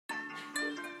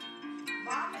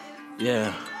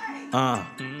Yeah,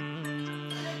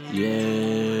 yeah,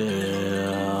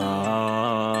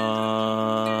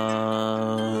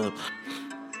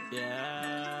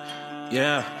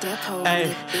 yeah.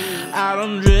 Hey, I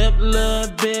done drip, little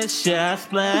bitch, yeah, I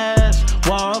splash.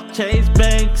 Walk, chase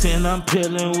banks, and I'm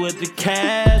peeling with the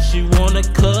cash. You wanna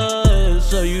cut,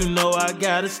 so you know I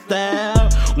got a style.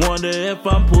 Wonder if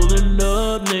I'm pulling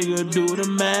up, nigga, do the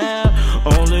math.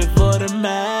 Only for the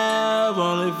math,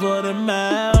 only for the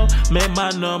math. Make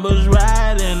my numbers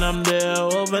right, and I'm there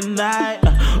overnight.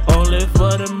 Only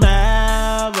for the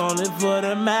math, only for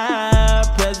the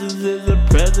math. Presence is a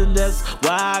present, that's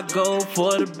why I go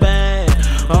for the bag.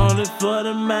 Only for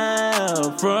the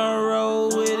math, front row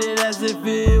with it as if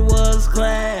it was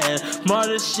class.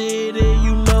 Smarter shit and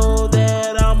you know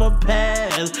that I'ma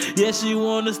pass. Yeah, she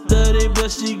wanna study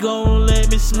but she gon' let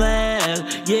me slash.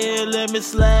 Yeah, let me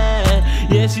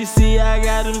slash. Yeah, she see I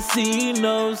got them C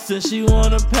notes and she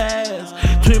wanna pass.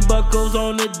 Twin buckles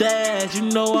on the dash, you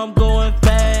know I'm going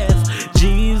fast.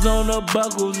 Jeans on the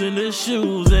buckles and the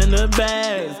shoes and the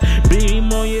bags.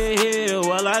 Beam on your head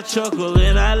while I chuckle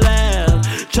and I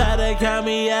laugh. Try to count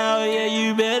me out, yeah,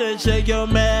 you better check your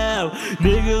math.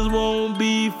 Niggas won't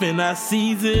beef and I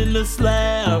season the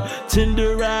slab.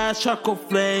 Tenderized charcoal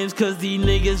flames, cause these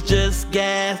niggas just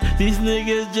gas. These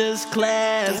niggas just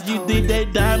class. You think they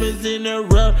diamonds in the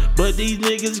rough, but these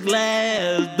niggas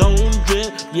glass. Don't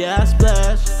drip, yeah, I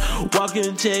splash.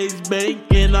 Walking chase bank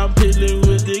and I'm peeling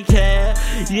with the cash.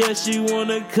 Yeah, she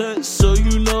wanna cut, so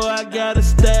you know I got a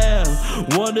staff.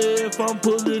 Wonder if I'm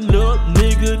pulling up,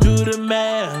 nigga, do the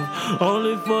math.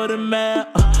 Only for the math,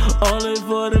 only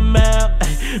for the math.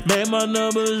 Make my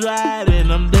numbers right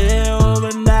and I'm there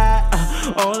overnight.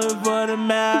 Only for the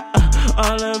math,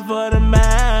 only for the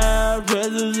math.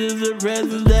 Presence is a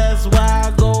presence, that's why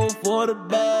I go for the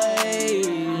bag.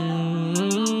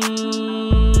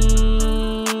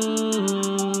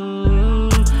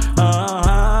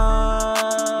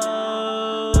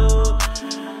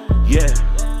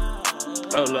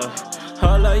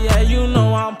 Holla, yeah, you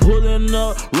know I'm pulling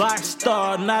up.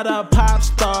 Rockstar, not a pop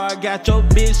star. Got your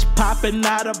bitch popping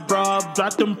out a bra.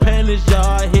 Drop them panties,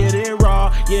 y'all, hit it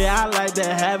raw. Yeah, I like to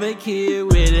have a kid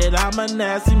with it. I'm a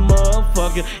nasty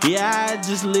motherfucker. Yeah, I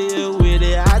just live with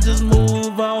it. I just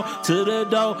move on to the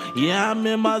door. Yeah, I'm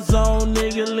in my zone,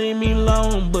 nigga, leave me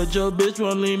alone. But your bitch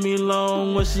won't leave me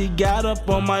alone when she got up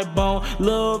on my bone.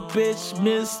 Little bitch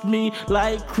miss me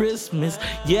like Christmas.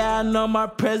 Yeah, I know my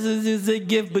presence is a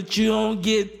gift, but you don't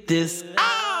get this.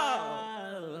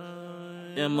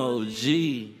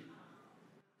 MOG.